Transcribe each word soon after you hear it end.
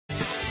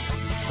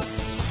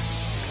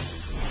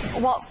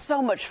Well,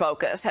 so much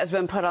focus has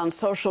been put on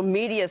social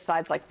media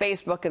sites like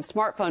Facebook and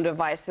smartphone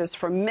devices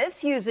for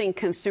misusing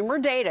consumer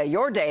data,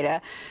 your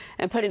data,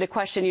 and putting to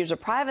question user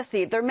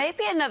privacy. There may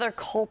be another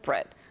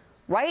culprit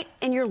right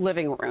in your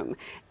living room.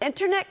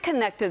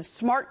 Internet-connected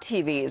smart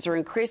TVs are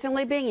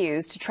increasingly being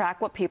used to track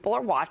what people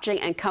are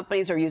watching, and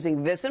companies are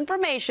using this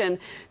information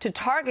to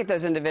target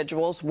those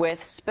individuals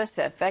with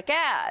specific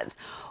ads.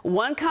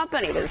 One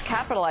company that is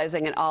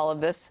capitalizing on all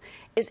of this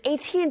is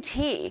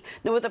AT&T.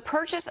 Now, with the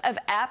purchase of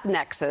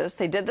AppNexus,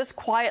 they did this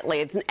quietly.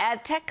 It's an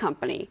ad tech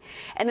company.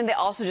 And then they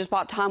also just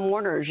bought Time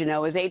Warner's. You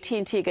know, is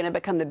AT&T going to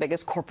become the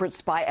biggest corporate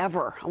spy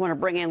ever? I want to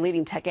bring in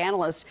leading tech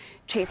analyst,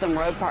 Chatham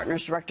Road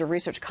Partners Director of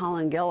Research,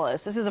 Colin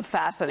Gillis. This is a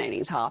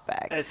fascinating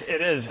topic. It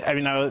is. I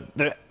mean,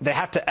 they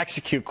have to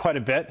execute quite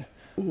a bit.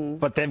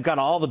 But they've got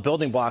all the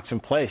building blocks in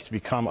place to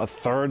become a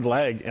third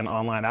leg in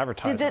online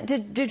advertising.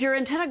 Did your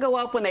antenna go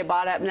up when they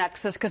bought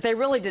AppNexus? Because they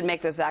really did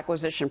make this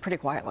acquisition pretty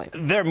quietly.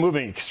 They're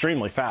moving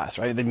extremely fast,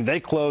 right? I mean, they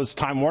closed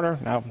Time Warner,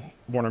 now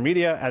Warner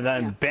Media, and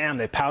then bam,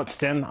 they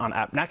pounced in on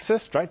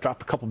AppNexus, right?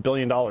 Dropped a couple $2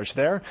 billion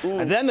there.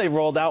 And then they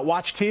rolled out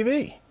Watch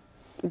TV.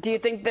 Do you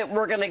think that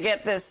we're going to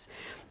get this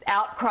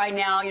outcry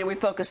now? You know, we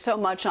focus so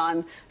much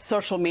on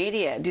social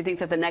media. Do you think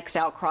that the next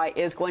outcry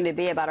is going to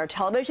be about our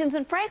televisions?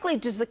 And frankly,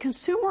 does the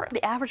consumer,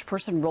 the average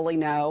person, really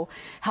know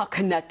how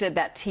connected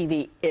that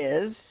TV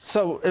is?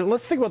 So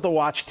let's think about the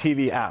Watch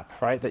TV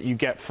app, right, that you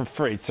get for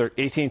free. It's their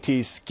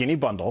AT&T skinny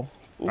bundle,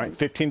 right?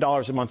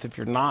 $15 a month if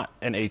you're not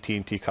an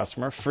AT&T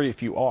customer, free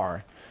if you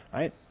are,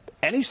 right?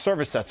 Any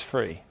service that's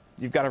free,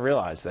 you've got to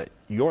realize that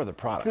you're the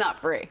product. It's not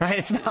free. Right?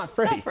 It's not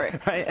free. Not free.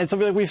 Right? And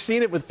so we've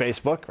seen it with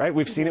Facebook, right?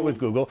 We've seen it with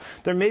Google.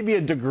 There may be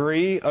a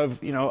degree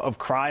of, of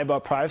cry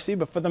about privacy,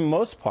 but for the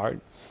most part,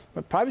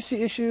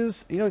 privacy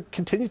issues,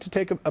 continue to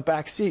take a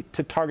back seat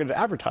to targeted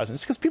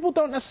advertisements because people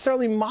don't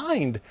necessarily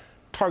mind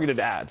targeted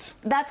ads.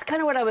 That's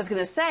kind of what I was going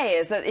to say,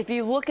 is that if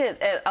you look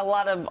at a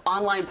lot of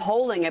online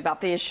polling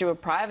about the issue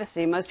of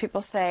privacy, most people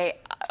say,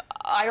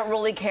 I don't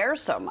really care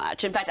so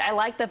much. In fact, I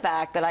like the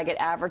fact that I get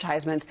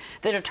advertisements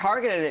that are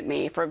targeted at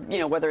me for,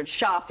 whether it's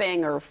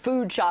shopping or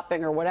food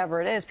shopping or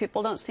whatever it is.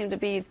 People don't seem to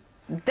be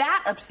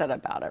that upset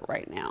about it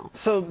right now.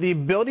 So the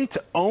ability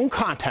to own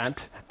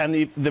content and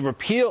the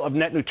repeal of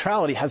net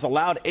neutrality has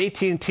allowed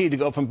AT&T to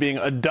go from being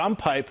a dumb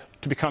pipe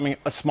to becoming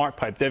a smart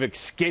pipe. They've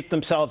escaped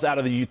themselves out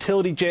of the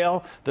utility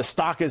jail. The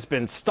stock has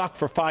been stuck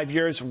for 5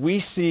 years. We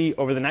see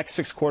over the next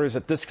 6 quarters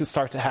that this could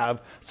start to have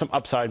some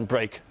upside and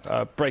break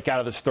out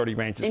of this 30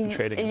 range it's been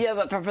trading. Yeah,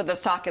 but for the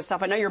stock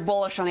itself, I know you're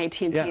bullish on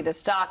AT&T, the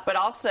stock, but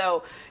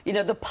also,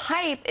 the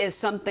pipe is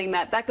something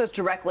that goes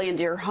directly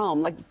into your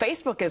home. Like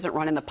Facebook isn't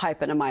running the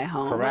pipe into my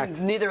home.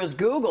 Correct. Neither is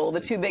Google, the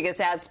two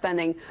biggest ad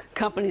spending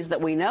companies that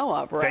we know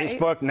of, right?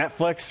 Facebook,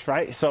 Netflix,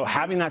 right? So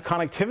having that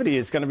connectivity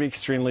is going to be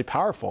extremely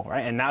powerful,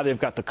 right? And now they've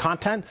got the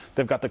content,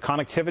 they've got the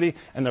connectivity,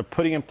 and they're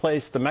putting in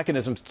place the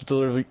mechanisms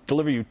to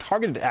deliver you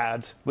targeted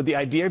ads, with the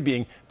idea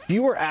being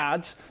fewer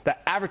ads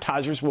that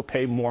advertisers will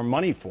pay more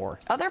money for.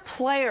 Other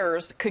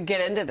players could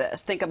get into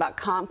this. Think about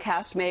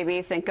Comcast,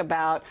 maybe. Think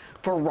about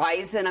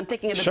Verizon. I'm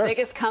thinking of the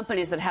biggest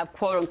companies that have,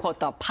 quote unquote,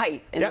 the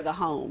pipe into the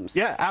homes.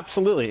 Yeah,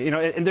 absolutely.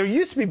 And there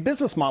used to be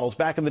business models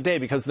back in the day,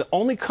 because the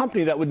only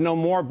company that would know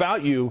more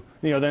about you,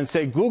 than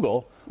say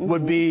Google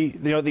would be,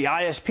 the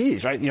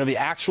ISPs, right? The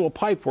actual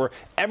pipe where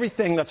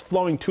everything that's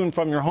flowing to and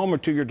from your home or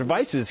to your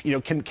devices,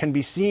 can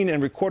be seen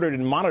and recorded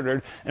and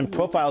monitored, and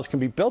profiles can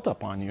be built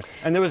up on you.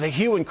 And there was a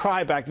hue and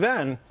cry back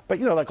then. But,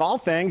 like all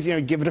things,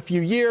 give it a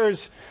few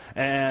years,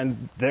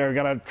 and they're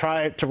going to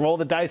try to roll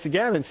the dice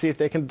again and see if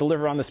they can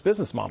deliver on this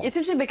business model. It's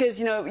interesting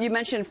because, you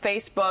mentioned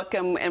Facebook,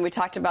 and we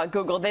talked about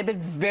Google. They've been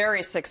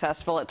very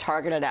successful at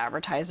targeted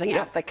advertising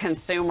at the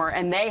consumer,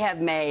 and they have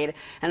made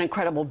an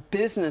incredible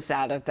business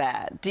out of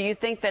that. Do you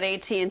think that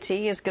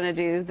AT&T is going to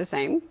do the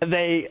same?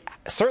 They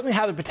certainly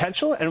have the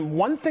potential, and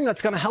one thing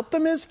that's going to help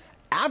them is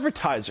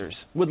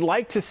advertisers would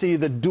like to see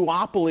the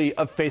duopoly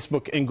of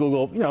Facebook and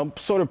Google,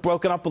 sort of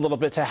broken up a little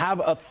bit, to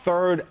have a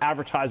third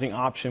advertising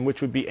option,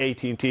 which would be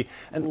AT&T.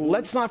 And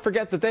let's not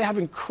forget that they have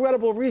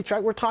incredible reach,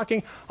 right? We're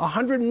talking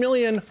 100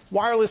 million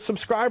wireless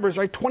subscribers,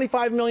 right?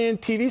 25 million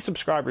TV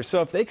subscribers.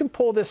 So if they can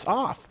pull this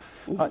off,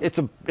 it's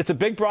a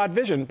big, broad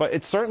vision, but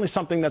it's certainly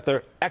something that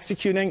they're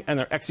executing, and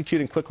they're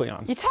executing quickly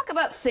on. You talk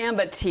about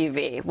Samba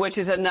TV, which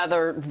is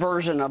another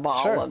version of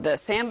all of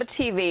this. Samba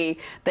TV,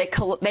 they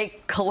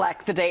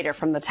collect the data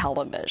from the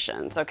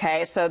televisions,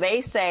 okay? So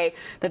they say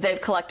that they've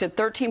collected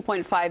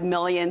 13.5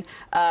 million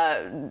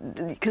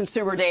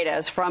consumer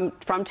data from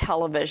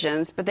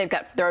televisions, but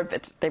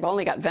they've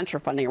only got venture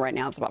funding right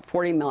now. It's about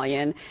 40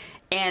 million.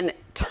 And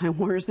Time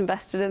Warner's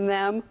invested in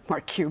them.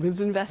 Mark Cuban's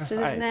invested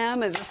in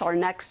them. Is this our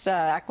next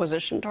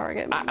acquisition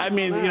target? I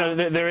mean,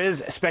 there is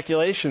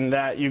speculation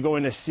that you're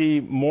going to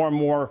see more and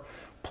more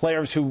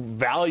players who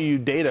value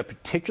data,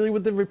 particularly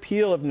with the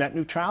repeal of net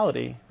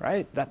neutrality,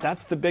 right?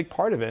 That's the big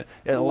part of it.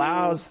 It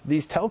allows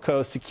these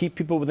telcos to keep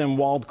people within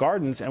walled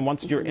gardens, and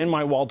once you're in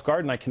my walled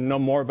garden, I can know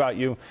more about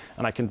you,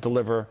 and I can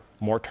deliver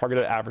more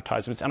targeted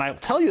advertisements. And I'll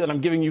tell you that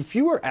I'm giving you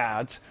fewer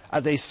ads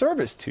as a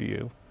service to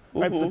you,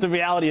 Right? But the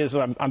reality is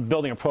I'm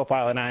building a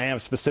profile, and I am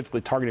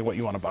specifically targeting what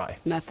you want to buy.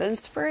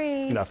 Nothing's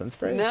free. Nothing's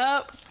free.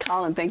 Nope.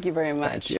 Colin, thank you very much.